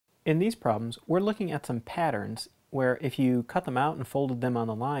In these problems, we're looking at some patterns where if you cut them out and folded them on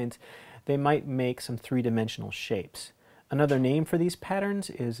the lines, they might make some three-dimensional shapes. Another name for these patterns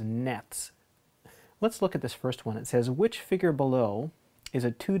is nets. Let's look at this first one. It says, which figure below is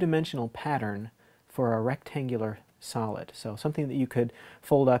a two-dimensional pattern for a rectangular solid? So something that you could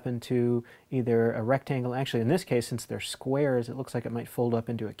fold up into either a rectangle. Actually, in this case, since they're squares, it looks like it might fold up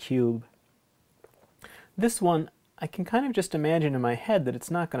into a cube. This one, I can kind of just imagine in my head that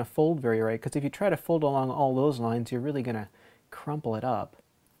it's not going to fold very right, because if you try to fold along all those lines, you're really going to crumple it up.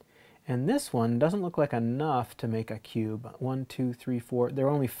 And this one doesn't look like enough to make a cube. 1, 2, 3, 4. There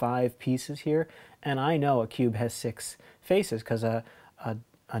are only 5 pieces here, and I know a cube has 6 faces because a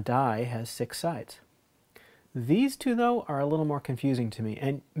die has 6 sides. These two, though, are a little more confusing to me,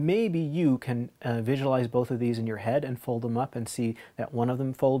 and maybe you can visualize both of these in your head and fold them up and see that one of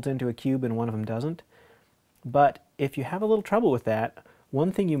them folds into a cube and one of them doesn't. But if you have a little trouble with that,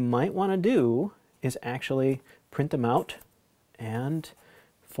 one thing you might want to do is actually print them out and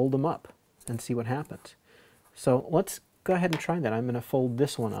fold them up and see what happens. So let's go ahead and try that. I'm going to fold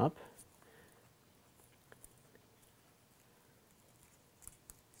this one up.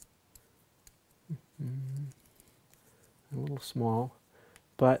 A little small.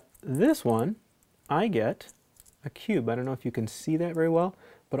 But this one, I get a cube. I don't know if you can see that very well,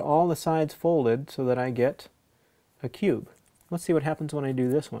 but all the sides folded so that I get a cube. Let's see what happens when I do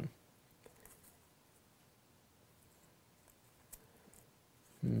this one.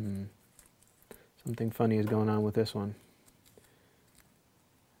 Something funny is going on with this one.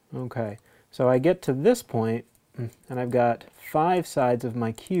 Okay, so I get to this point, and I've got 5 sides of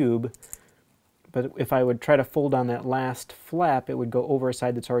my cube, but if I would try to fold on that last flap, it would go over a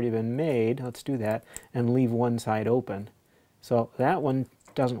side that's already been made. Let's do that, and leave one side open. So that one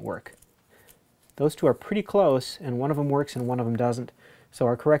doesn't work. Those two are pretty close, and one of them works and one of them doesn't. So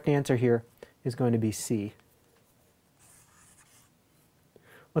our correct answer here is going to be C.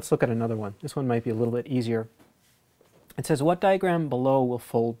 Let's look at another one. This one might be a little bit easier. It says, what diagram below will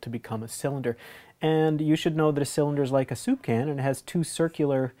fold to become a cylinder? And you should know that a cylinder is like a soup can, and it has 2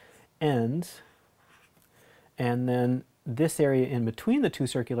 circular ends. And then this area in between the 2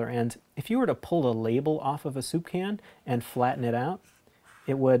 circular ends, if you were to pull a label off of a soup can and flatten it out,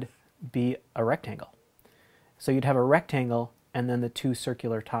 it would be a rectangle. So you'd have a rectangle and then the 2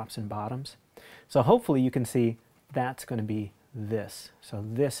 circular tops and bottoms. So hopefully you can see that's going to be this. So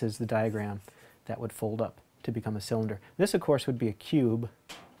this is the diagram that would fold up to become a cylinder. This, of course, would be a cube.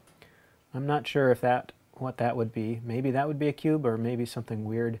 I'm not sure if what that would be. Maybe that would be a cube, or maybe something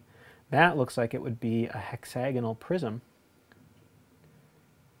weird. That looks like it would be a hexagonal prism.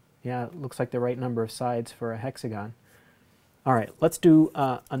 Yeah, it looks like the right number of sides for a hexagon. All right, let's do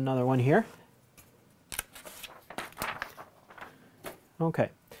another one here. Okay,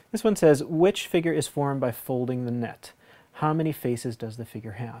 this one says, which figure is formed by folding the net? How many faces does the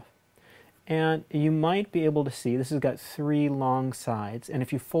figure have? And you might be able to see this has got 3 long sides, and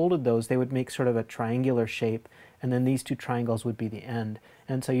if you folded those, they would make sort of a triangular shape, and then these 2 triangles would be the end.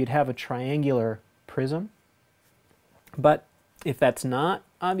 And so you'd have a triangular prism. But if that's not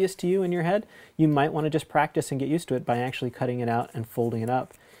obvious to you in your head, you might want to just practice and get used to it by actually cutting it out and folding it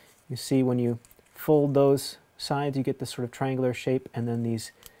up. You see when you fold those sides, you get this sort of triangular shape, and then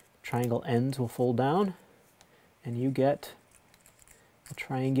these triangle ends will fold down, and you get a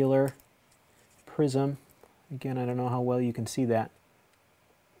triangular prism. Again, I don't know how well you can see that.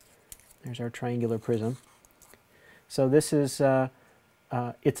 There's our triangular prism. So this is,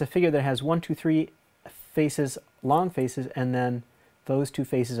 it's a figure that has 1, 2, 3 faces, long faces, and then those 2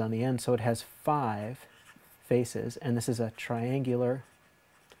 faces on the end. So it has 5 faces, and this is a triangular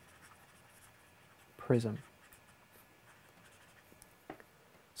prism.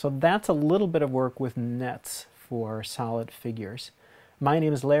 So that's a little bit of work with nets for solid figures. My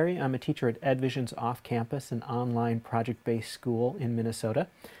name is Larry. I'm a teacher at EdVision's off-campus, an online project-based school in Minnesota.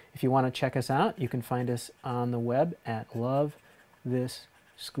 If you want to check us out, you can find us on the web at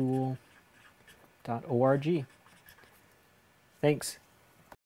lovethischool.org. Thanks.